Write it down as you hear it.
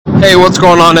Hey, what's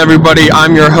going on, everybody?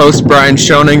 I'm your host, Brian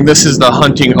Schoening. This is the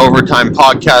Hunting Overtime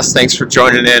Podcast. Thanks for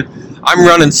joining in. I'm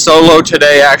running solo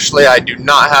today, actually. I do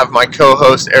not have my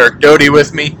co-host, Eric Doty,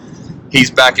 with me.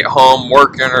 He's back at home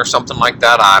working or something like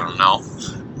that. I don't know.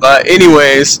 But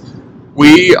anyways,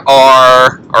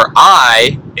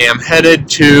 I am headed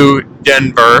to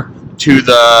Denver to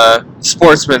the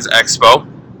Sportsman's Expo.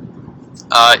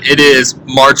 It is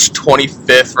March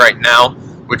 25th right now,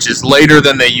 which is later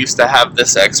than they used to have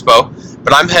this expo.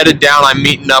 But I'm headed down. I'm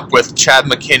meeting up with Chad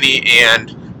McKinney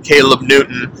and Caleb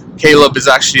Newton. Caleb is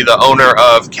actually the owner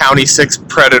of County 6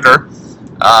 Predator.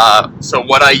 So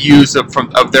what I use of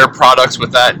their products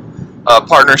with that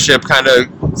partnership, kind of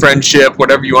friendship,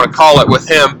 whatever you want to call it, with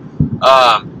him,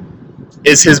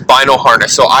 is his Bino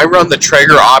harness. So I run the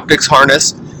Traeger Optics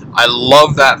harness. I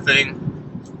love that thing.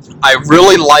 I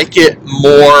really like it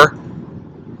more.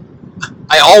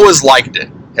 I always liked it.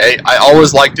 Okay, I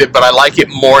always liked it, but I like it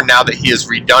more now that he has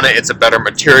redone it. It's a better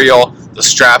material. The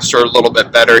straps are a little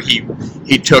bit better. He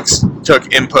took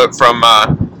input from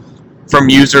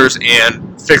users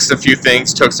and fixed a few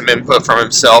things. Took some input from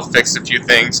himself, fixed a few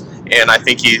things, and I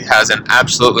think he has an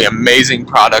absolutely amazing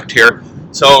product here.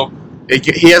 So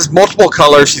he has multiple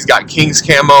colors. He's got King's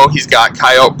Camo, he's got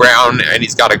Coyote Brown, and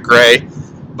he's got a gray.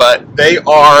 But they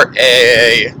are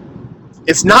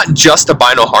it's not just a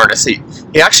Bino harness. He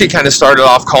actually kind of started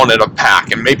off calling it a pack,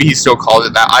 and maybe he still calls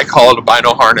it that. I call it a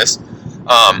Bino harness.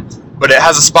 But it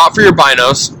has a spot for your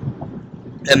binos,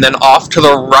 and then off to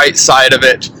the right side of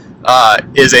it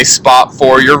is a spot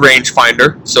for your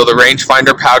rangefinder. So the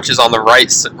rangefinder pouch is on the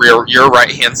your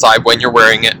right-hand side when you're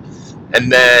wearing it.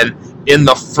 And then in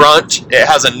the front, it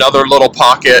has another little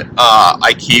pocket.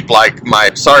 I keep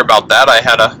sorry about that. I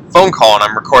had a phone call and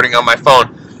I'm recording on my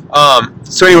phone.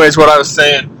 So anyways, what I was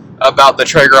saying about the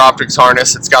Traeger Optics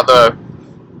harness, it's got the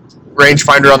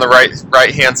rangefinder on the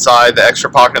right-hand side, the extra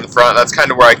pocket in the front. That's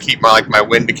kind of where I keep my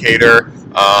windicator.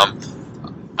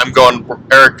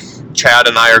 Eric, Chad,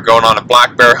 and I are going on a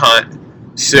black bear hunt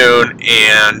soon,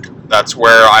 and that's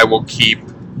where I will keep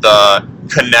the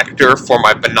connector for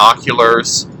my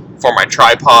binoculars, for my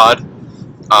tripod.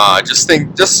 Just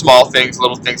small things,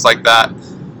 little things like that.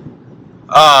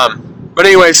 But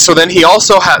anyways, so then he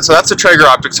also has, so that's a Traeger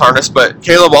Optics harness, but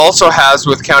Caleb also has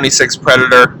with County 6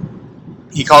 Predator,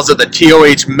 he calls it the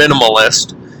TOH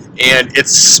Minimalist, and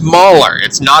it's smaller.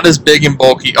 It's not as big and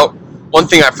bulky. Oh, one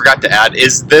thing I forgot to add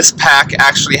is this pack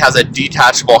actually has a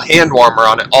detachable hand warmer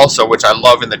on it also, which I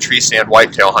love in the tree stand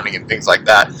whitetail hunting and things like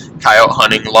that. Coyote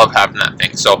hunting, love having that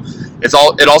thing. So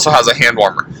it also has a hand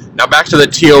warmer. Now back to the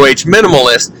TOH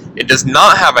Minimalist. It does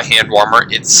not have a hand warmer.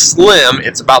 It's slim.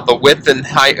 It's about the width and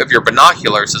height of your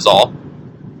binoculars is all.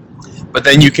 But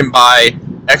then you can buy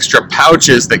extra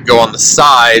pouches that go on the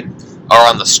side or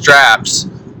on the straps,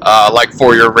 like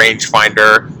for your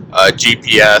rangefinder,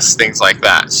 GPS, things like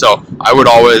that. So I would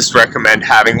always recommend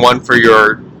having one for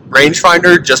your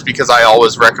rangefinder, just because I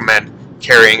always recommend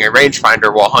carrying a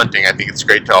rangefinder while hunting. I think it's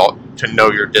great to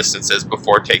know your distances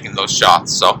before taking those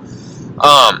shots. So,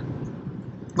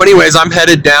 but anyways, I'm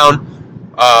headed down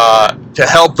to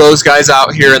help those guys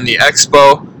out here in the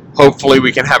expo. Hopefully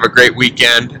we can have a great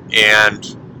weekend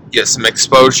and get some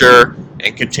exposure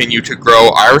and continue to grow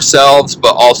ourselves,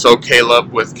 but also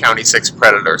Caleb with County 6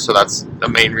 Predator. So that's the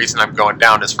main reason I'm going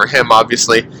down, is for him,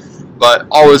 obviously. But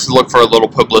always look for a little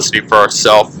publicity for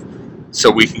ourselves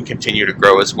so we can continue to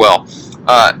grow as well.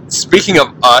 Speaking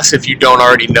of us, if you don't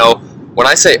already know, when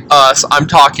I say us, I'm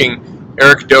talking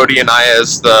Eric Doty and I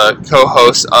as the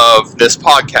co-hosts of this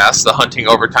podcast, the Hunting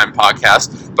Overtime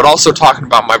Podcast, but also talking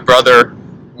about my brother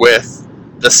with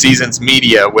the Seasons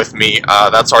Media with me.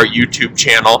 That's our YouTube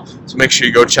channel, so make sure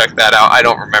you go check that out. I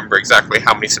don't remember exactly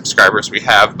how many subscribers we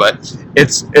have, but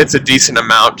it's a decent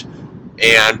amount,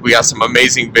 and we got some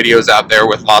amazing videos out there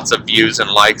with lots of views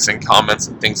and likes and comments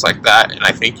and things like that, and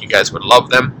I think you guys would love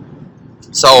them.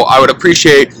 So I would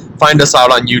appreciate, find us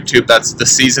out on YouTube. That's the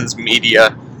Seasons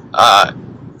Media.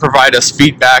 Provide us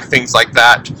feedback, things like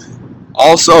that.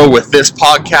 Also, with this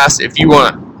podcast, if you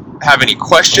want to have any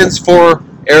questions for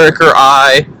Eric or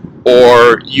I,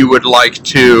 or you would like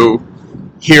to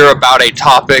hear about a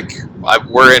topic,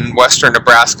 we're in western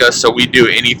Nebraska, so we do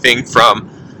anything from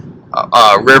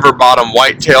river bottom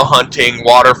whitetail hunting,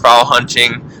 waterfowl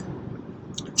hunting,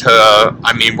 to,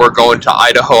 we're going to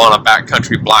Idaho on a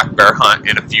backcountry black bear hunt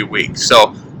in a few weeks.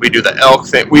 So we do the elk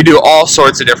thing. We do all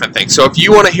sorts of different things. So if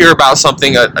you want to hear about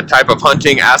something, a type of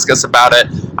hunting, ask us about it.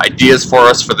 Ideas for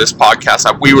us for this podcast,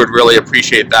 we would really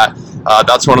appreciate that.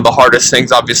 That's one of the hardest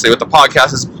things, obviously, with the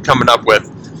podcast, is coming up with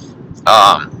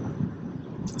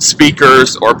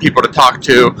speakers or people to talk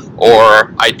to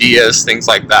or ideas, things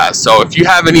like that. So if you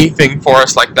have anything for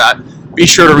us like that, be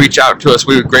sure to reach out to us.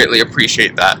 We would greatly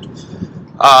appreciate that.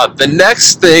 The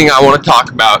next thing I want to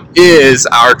talk about is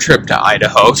our trip to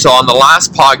Idaho. So on the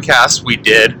last podcast we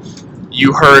did,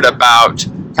 you heard about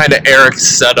kind of Eric's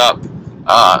setup.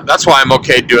 That's why I'm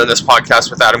okay doing this podcast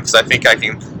without him, because I think I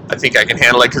can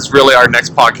handle it, because really our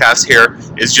next podcast here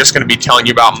is just going to be telling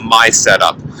you about my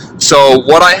setup. So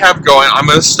what I have going, I'm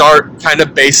going to start kind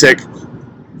of basic.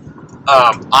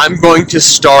 I'm going to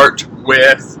start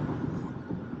with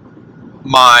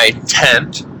my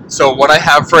tent. So what I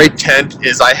have for a tent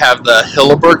is I have the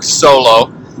Hilleberg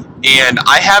Solo, and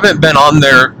I haven't been on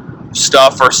their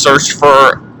stuff or searched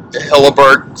for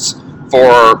Hillebergs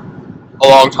for a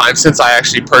long time, since I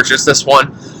actually purchased this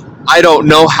one. I don't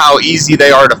know how easy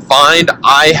they are to find.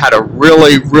 I had a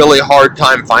really, really hard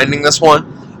time finding this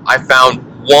one. I found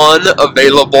one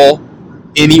available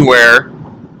anywhere,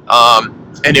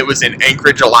 and it was in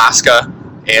Anchorage, Alaska.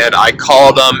 And I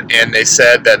called them, and they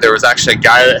said that there was actually a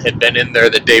guy that had been in there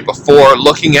the day before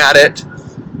looking at it,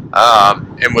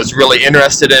 and was really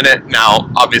interested in it. Now,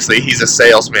 obviously, he's a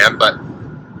salesman, but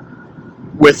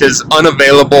with as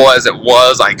unavailable as it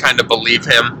was, I kind of believe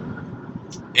him.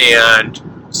 And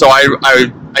so I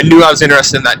knew I was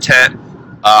interested in that tent.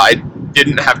 I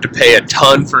didn't have to pay a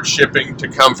ton for shipping to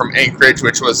come from Anchorage,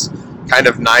 which was kind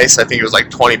of nice. I think it was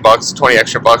like $20, $20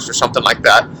 extra bucks or something like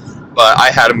that. But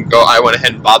I had him go. I went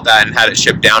ahead and bought that and had it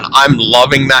shipped down. I'm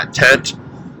loving that tent.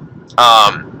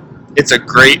 It's a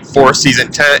great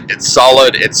 4-season tent. It's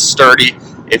solid. It's sturdy.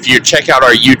 If you check out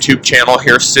our YouTube channel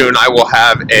here soon, I will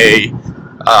have a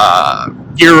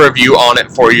gear review on it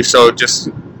for you. So just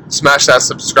smash that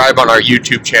subscribe on our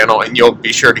YouTube channel, and you'll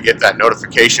be sure to get that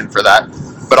notification for that.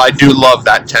 But I do love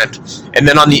that tent. And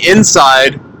then on the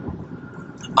inside,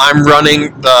 I'm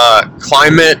running the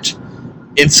Climate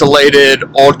Insulated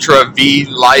Ultra V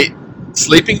Light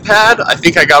sleeping pad. I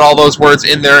think I got all those words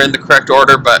in there in the correct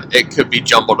order, but it could be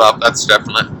jumbled up. That's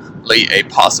definitely a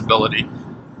possibility.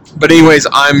 But anyways,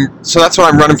 so that's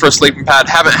what I'm running for a sleeping pad.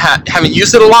 Haven't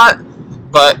used it a lot,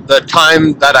 but the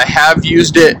time that I have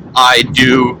used it, I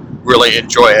do really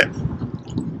enjoy it.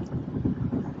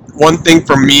 One thing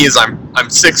for me is I'm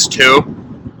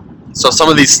 6'2", so some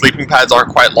of these sleeping pads aren't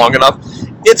quite long enough.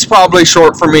 It's probably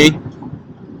short for me.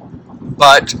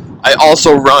 But I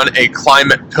also run a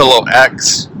Climate Pillow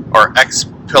X, or X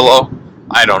Pillow.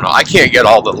 I don't know. I can't get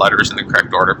all the letters in the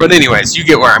correct order. But anyways, you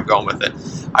get where I'm going with it.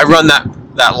 I run that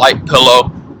light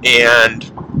pillow, and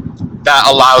that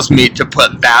allows me to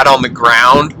put that on the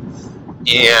ground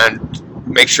and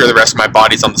make sure the rest of my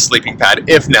body's on the sleeping pad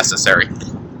if necessary.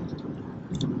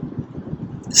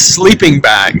 Sleeping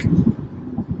bag.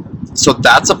 So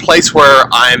that's a place where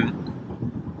I'm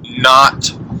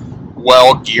not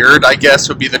well geared, I guess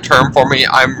would be the term for me.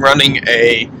 I'm running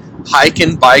a hike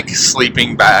and bike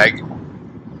sleeping bag.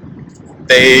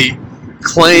 They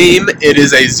claim it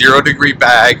is a 0-degree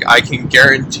bag. I can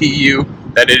guarantee you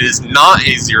that it is not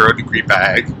a 0-degree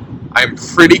bag. I'm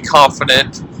pretty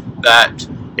confident that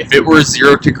if it were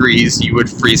 0 degrees, you would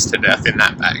freeze to death in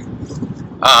that bag.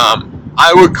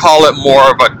 I would call it more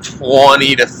of a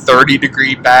 20 to 30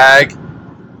 degree bag.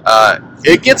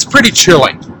 It gets pretty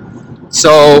chilling.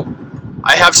 So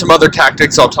I have some other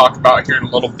tactics I'll talk about here in a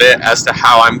little bit as to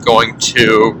how I'm going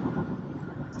to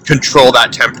control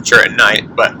that temperature at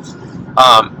night. But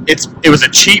it was a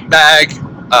cheap bag.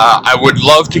 I would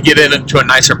love to get into a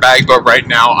nicer bag, but right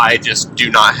now I just do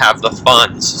not have the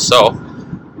funds. So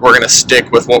we're going to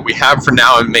stick with what we have for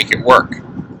now and make it work.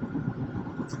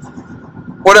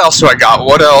 What else do I got?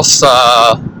 What else?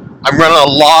 I'm running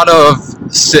a lot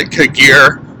of Sitka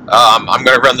gear. I'm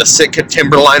going to run the Sitka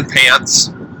Timberline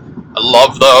pants. I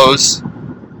love those,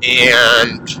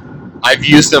 and I've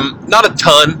used them, not a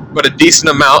ton, but a decent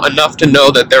amount, enough to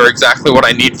know that they're exactly what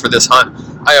I need for this hunt.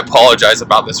 I apologize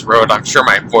about this road. I'm sure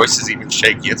my voice is even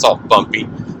shaky. It's all bumpy.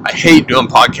 I hate doing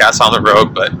podcasts on the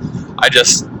road, but I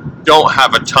just don't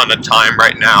have a ton of time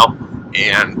right now,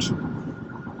 and,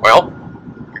 well,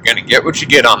 you're going to get what you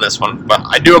get on this one. But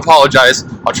I do apologize.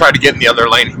 I'll try to get in the other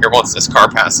lane here once this car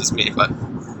passes me, but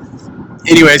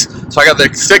anyways, so I got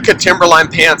the Sitka Timberline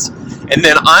pants, and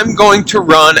then I'm going to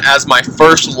run as my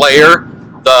first layer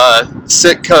the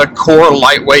Sitka Core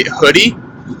Lightweight hoodie.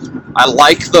 I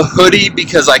like the hoodie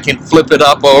because I can flip it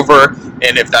up over,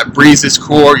 and if that breeze is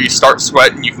cool or you start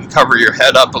sweating, you can cover your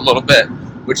head up a little bit,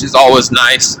 which is always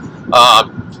nice.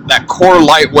 That Core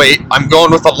Lightweight, I'm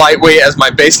going with a lightweight as my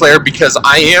base layer because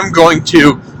I am going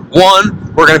to,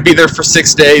 we're going to be there for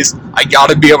 6 days. I got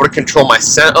to be able to control my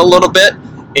scent a little bit,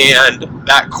 and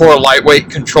that Core Lightweight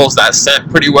controls that scent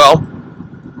pretty well.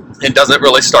 It doesn't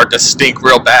really start to stink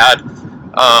real bad.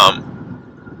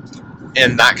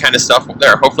 And that kind of stuff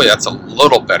there. Hopefully that's a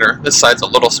little better. This side's a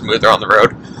little smoother on the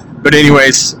road. But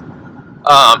anyways,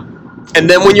 and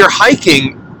then when you're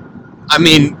hiking, I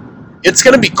mean, it's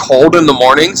going to be cold in the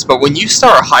mornings, but when you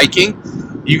start hiking,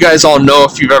 you guys all know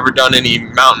if you've ever done any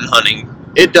mountain hunting,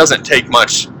 it doesn't take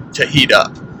much to heat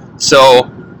up. So,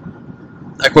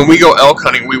 like when we go elk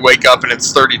hunting, we wake up and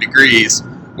it's 30 degrees.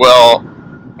 Well,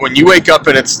 when you wake up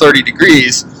and it's 30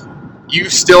 degrees, you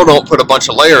still don't put a bunch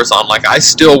of layers on. Like, I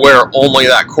still wear only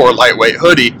that core lightweight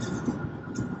hoodie,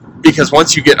 because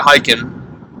once you get hiking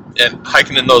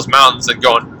in those mountains and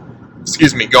going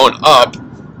up,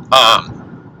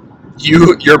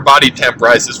 your body temp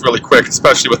rises really quick,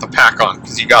 especially with the pack on,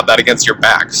 because you got that against your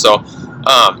back. So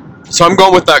I'm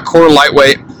going with that core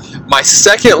lightweight. My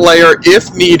second layer,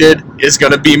 if needed, is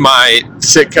going to be my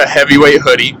Sitka heavyweight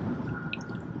hoodie.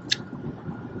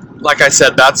 Like I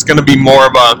said, that's going to be more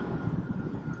of a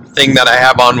thing that I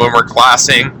have on when we're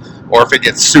glassing, or if it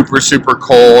gets super, super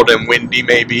cold and windy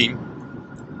maybe.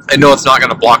 I know it's not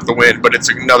going to block the wind, but it's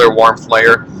another warmth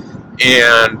layer.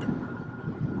 And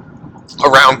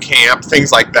around camp,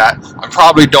 things like that, I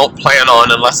probably don't plan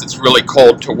on, unless it's really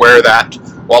cold, to wear that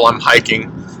while I'm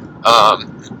hiking.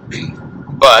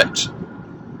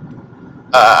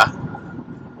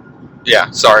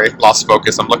 Yeah, sorry, lost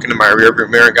focus. I'm looking in my rearview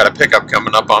mirror and got a pickup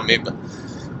coming up on me, but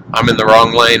I'm in the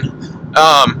wrong lane.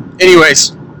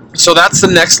 Anyways, so that's the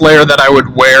next layer that I would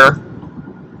wear.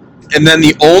 And then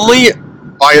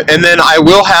I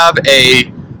will have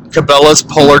a Cabela's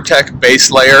Polartec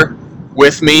base layer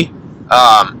with me.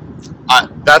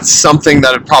 That's something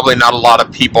that probably not a lot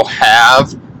of people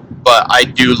have, but I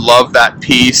do love that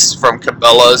piece from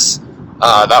Cabela's.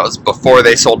 That was before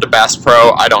they sold to Bass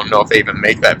Pro. I don't know if they even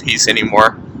make that piece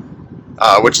anymore,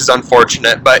 which is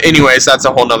unfortunate. But anyways, that's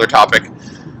a whole nother topic.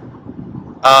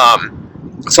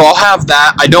 So I'll have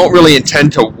that. I don't really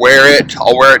intend to wear it.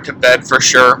 I'll wear it to bed for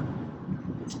sure.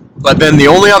 But then the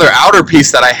only other outer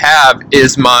piece that I have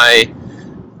is my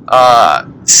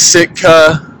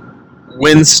Sitka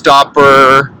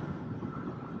Windstopper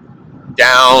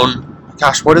down.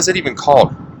 Gosh, what is it even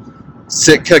called?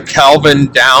 Sitka Calvin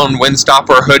down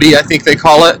Windstopper hoodie, I think they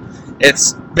call it.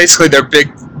 It's basically their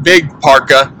big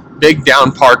parka, big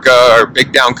down parka, or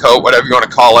big down coat, whatever you want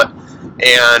to call it.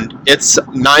 And it's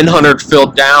 900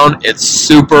 filled down. It's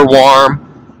super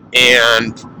warm,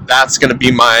 and that's going to be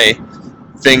my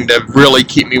thing to really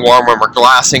keep me warm when we're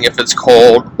glassing if it's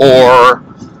cold. Or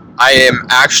I am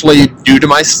actually, due to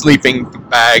my sleeping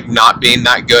bag not being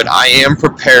that good, I am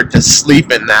prepared to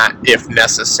sleep in that if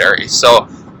necessary. So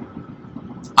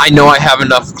I know I have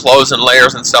enough clothes and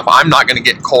layers and stuff. I'm not going to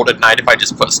get cold at night if I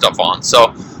just put stuff on.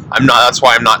 So that's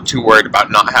why I'm not too worried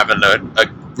about not having a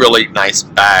really nice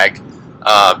bag.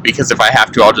 Because if I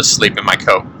have to, I'll just sleep in my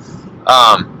coat.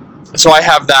 So I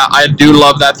have that. I do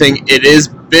love that thing. It is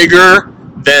bigger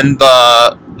than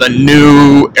the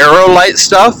new Aerolite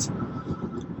stuff.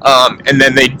 And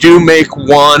then they do make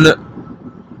one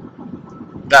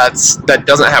that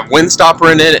doesn't have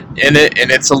Windstopper in it,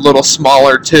 and it's a little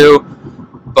smaller too.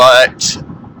 But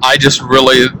I just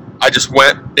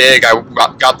went big. I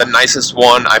got the nicest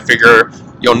one. I figure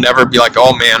you'll never be like,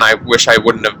 oh man, I wish I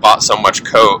wouldn't have bought so much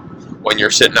coat when you're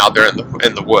sitting out there in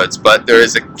the woods. But there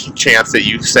is a chance that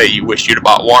you say you wish you'd have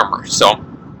bought warmer. So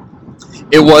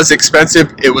it was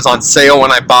expensive. It was on sale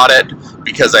when I bought it,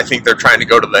 because I think they're trying to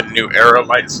go to the new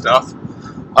Aerolite stuff.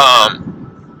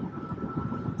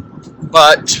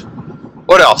 But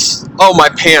what else? Oh, my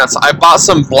pants. I bought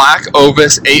some Black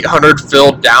Ovis 800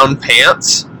 filled down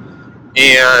pants,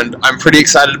 and I'm pretty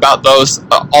excited about those.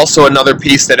 Also another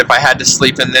piece that if I had to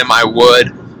sleep in them, I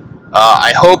would.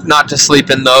 I hope not to sleep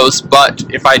in those, but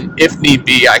if need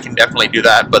be, I can definitely do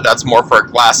that. But that's more for a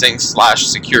glassing /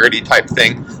 security type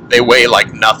thing. They weigh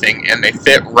like nothing, and they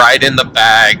fit right in the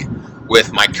bag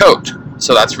with my coat.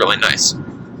 So that's really nice.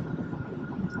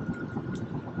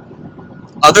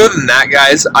 Other than that,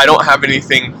 guys, I don't have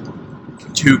anything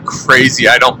too crazy,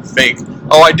 I don't think.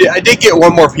 Oh, I did get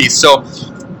one more piece. So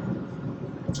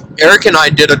Eric and I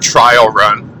did a trial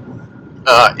run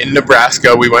in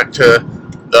Nebraska. We went to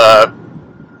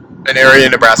an area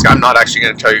in Nebraska. I'm not actually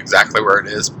going to tell you exactly where it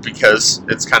is, because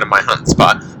it's kind of my hunting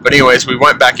spot. But anyways, we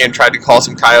went back in, tried to call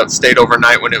some coyotes, stayed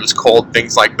overnight when it was cold,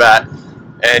 things like that.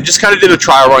 And just kind of did a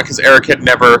trial run, because Eric had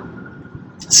never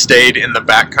stayed in the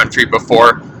backcountry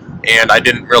before. And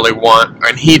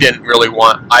he didn't really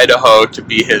want Idaho to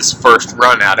be his first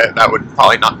run at it. That would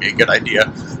probably not be a good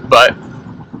idea. But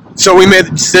so we made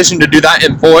the decision to do that,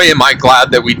 and boy, am I glad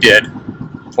that we did.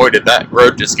 Boy, did that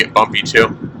road just get bumpy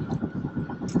too.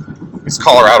 these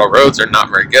Colorado roads are not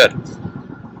very good.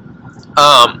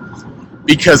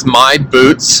 Because my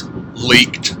boots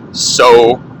leaked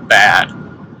so bad.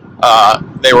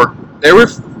 They were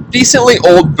decently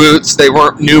old boots. They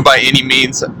weren't new by any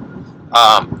means.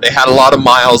 They had a lot of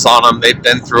miles on them. They'd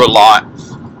been through a lot,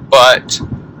 but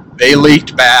they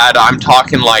leaked bad. I'm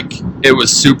talking like it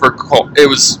was super cold. It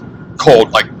was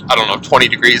cold, like, I don't know, 20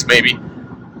 degrees maybe.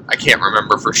 I can't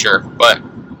remember for sure, but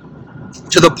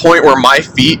to the point where my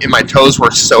feet and my toes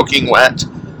were soaking wet.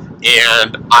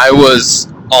 And I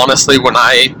was, honestly,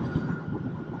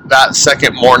 that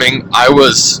second morning, I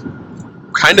was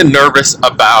kind of nervous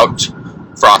about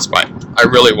frostbite. I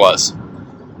really was.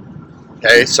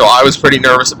 Okay, so I was pretty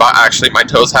nervous about actually my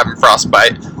toes having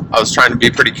frostbite. I was trying to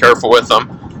be pretty careful with them.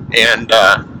 And,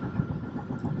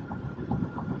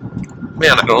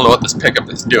 man, I don't know what this pickup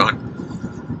is doing.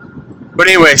 But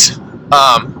anyways,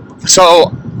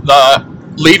 so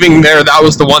leaving there, that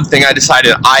was the one thing I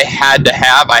decided I had to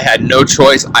have. I had no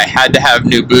choice. I had to have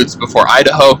new boots before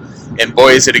Idaho. And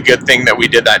boy, is it a good thing that we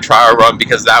did that trial run,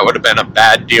 because that would have been a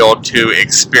bad deal to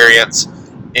experience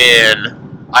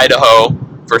in Idaho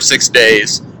for 6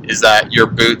 days, is that your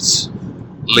boots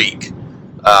leak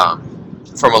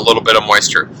from a little bit of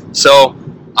moisture. So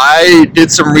I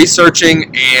did some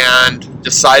researching and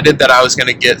decided that I was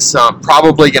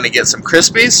probably going to get some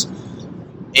Crispies.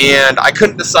 And I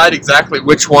couldn't decide exactly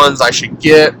which ones I should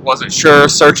get. Wasn't sure.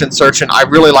 Searching. I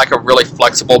really like a really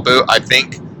flexible boot. I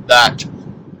think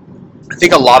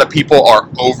a lot of people are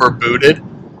over booted,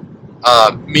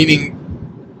 meaning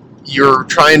you're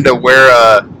trying to wear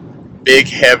a big,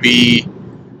 heavy,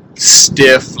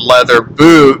 stiff leather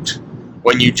boot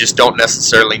when you just don't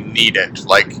necessarily need it.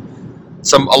 Like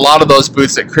a lot of those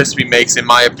boots that Crispi makes, in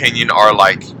my opinion, are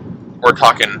like, we're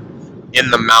talking in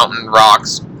the mountain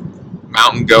rocks,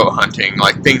 mountain goat hunting,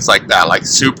 like things like that, like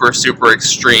super, super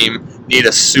extreme, need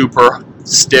a super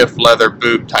stiff leather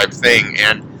boot type thing.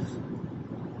 And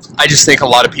I just think a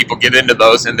lot of people get into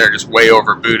those and they're just way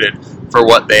over booted for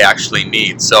what they actually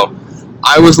need. So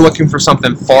I was looking for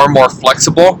something far more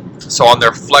flexible. So on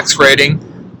their flex rating,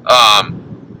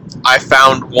 I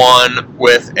found one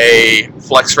with a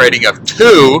flex rating of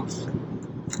 2,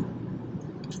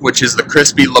 which is the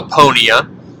Crispi Laponia.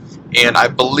 And I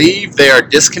believe they are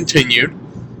discontinued,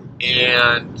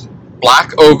 and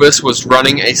Black Ovis was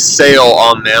running a sale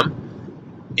on them,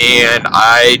 and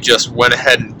I just went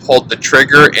ahead and pulled the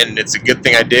trigger, and it's a good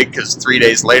thing I did, because 3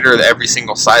 days later every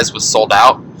single size was sold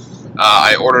out.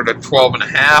 I ordered a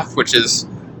 12.5, which is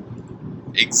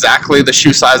exactly the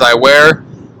shoe size I wear,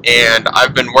 and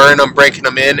I've been wearing them, breaking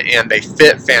them in, and they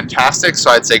fit fantastic.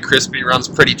 So I'd say Crispi runs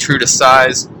pretty true to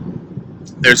size.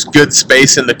 There's good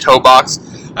space in the toe box.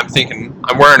 I'm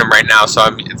wearing them right now, so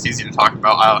it's easy to talk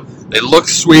about. They look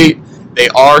sweet. They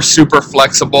are super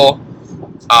flexible.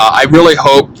 I really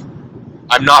hope,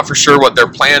 I'm not for sure what their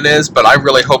plan is, but I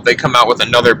really hope they come out with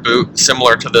another boot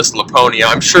similar to this Laponia.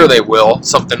 I'm sure they will.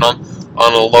 Something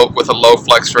with a low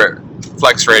flex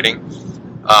rating.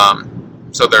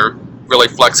 So they're really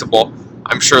flexible.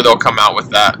 I'm sure they'll come out with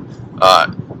that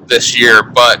this year,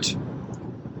 but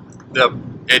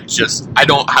I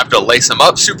don't have to lace them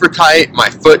up super tight. My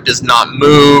foot does not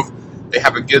move. They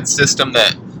have a good system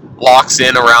that locks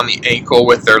in around the ankle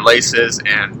with their laces,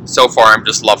 and so far I'm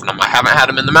just loving them. I haven't had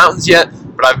them in the mountains yet,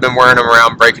 but I've been wearing them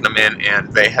around, breaking them in,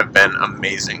 and they have been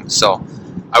amazing. So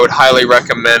I would highly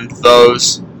recommend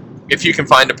those. If you can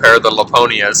find a pair of the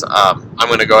Laponias, I'm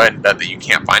going to go ahead and bet that you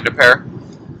can't find a pair.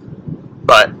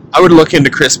 But I would look into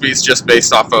Crispies just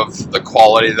based off of the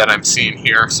quality that I'm seeing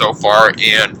here so far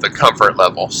and the comfort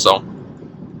level. So,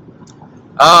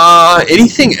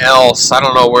 anything else? I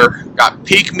don't know. We've got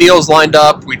Peak Meals lined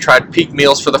up. We tried Peak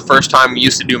Meals for the first time. We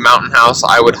used to do Mountain House.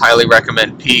 I would highly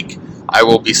recommend Peak. I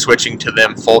will be switching to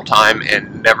them full time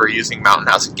and never using Mountain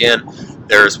House again.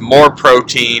 There's more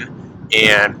protein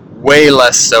and way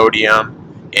less sodium,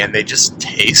 and they just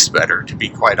taste better, to be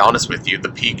quite honest with you. The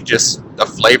Peak, the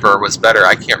flavor was better.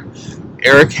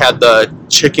 Eric had the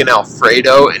chicken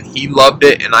Alfredo, and he loved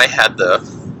it, and I had the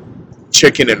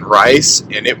chicken and rice,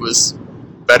 and it was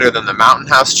better than the Mountain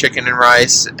House chicken and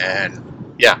rice, and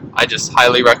yeah, I just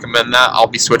highly recommend that. I'll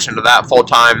be switching to that full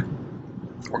time.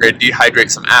 We're going to dehydrate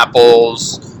some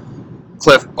apples,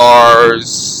 Cliff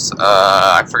Bars,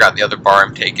 I forgot the other bar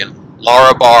I'm taking,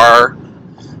 Lara Bar,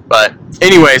 but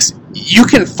anyways, you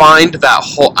can find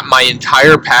my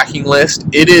entire packing list.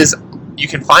 You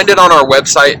can find it on our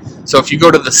website. So if you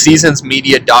go to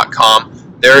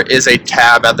theseasonsmedia.com, there is a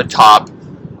tab at the top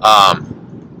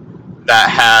that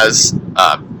has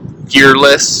gear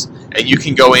lists, and you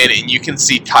can go in and you can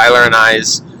see Tyler and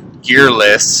I's gear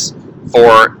lists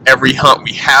for every hunt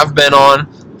we have been on,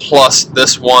 plus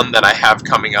this one that I have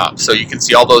coming up. So you can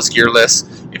see all those gear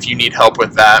lists if you need help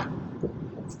with that.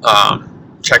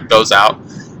 Check those out.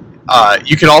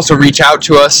 You can also reach out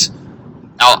to us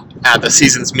out at the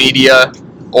Seasons Media,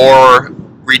 or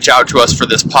reach out to us for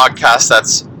this podcast.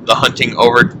 That's the Hunting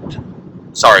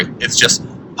Overtime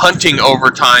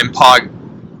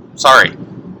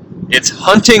It's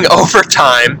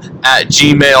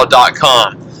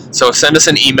huntingovertime@gmail.com. So send us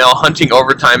an email,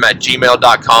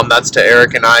 huntingovertime@gmail.com. That's to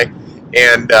Eric and I.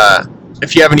 And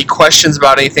if you have any questions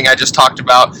about anything I just talked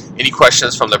about, any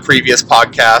questions from the previous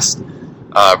podcast,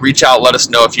 reach out. Let us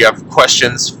know if you have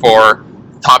questions for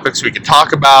topics we could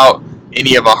talk about,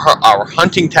 any of our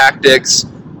hunting tactics,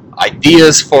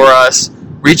 ideas for us.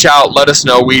 Reach out. Let us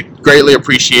know. We greatly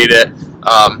appreciate it.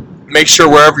 Make sure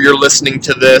wherever you're listening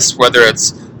to this, whether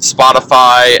it's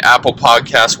Spotify, Apple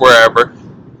Podcasts, wherever,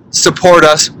 support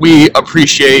us. We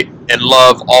appreciate and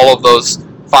love all of those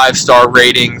 5-star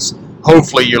ratings.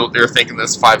 Hopefully you're thinking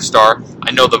this 5-star.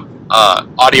 I know the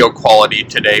audio quality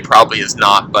today probably is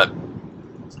not, but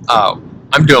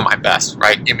I'm doing my best,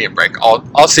 right? Give me a break.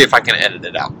 I'll see if I can edit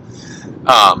it out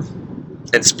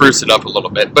and spruce it up a little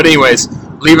bit. But anyways,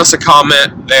 leave us a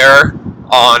comment there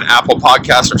on Apple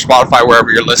Podcasts or Spotify,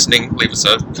 wherever you're listening. Leave us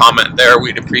a comment there.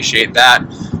 We'd appreciate that.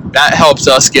 That helps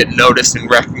us get noticed and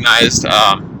recognized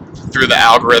through the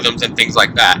algorithms and things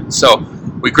like that. So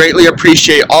we greatly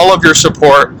appreciate all of your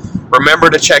support. Remember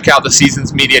to check out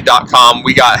theseasonsmedia.com.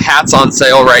 We got hats on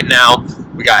sale right now.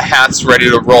 We got hats ready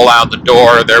to roll out the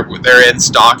door. They're in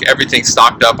stock. Everything's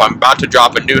stocked up. I'm about to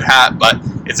drop a new hat, but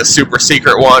it's a super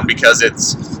secret one because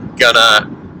it's gonna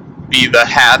be the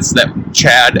hats that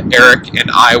Chad, Eric,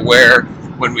 and I wear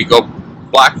when we go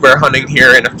black bear hunting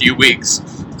here in a few weeks.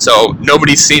 So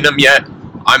nobody's seen them yet.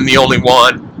 I'm the only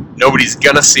one. Nobody's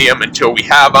gonna see them until we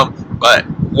have them. But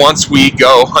once we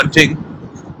go hunting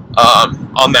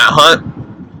on that hunt,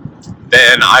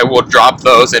 then I will drop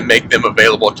those and make them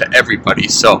available to everybody.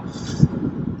 So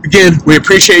again, we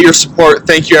appreciate your support.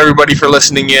 Thank you everybody for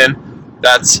listening in.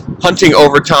 That's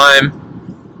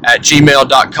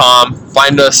huntingovertime@gmail.com.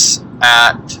 Find us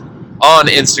on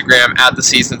Instagram @The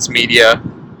Seasons Media,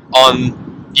 on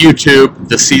YouTube,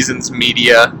 The Seasons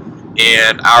Media,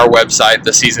 and our website,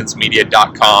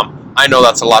 theseasonsmedia.com. I know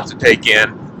that's a lot to take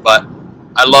in, but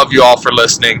I love you all for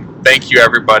listening. Thank you,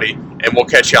 everybody, and we'll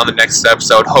catch you on the next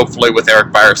episode, hopefully with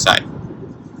Eric by our side.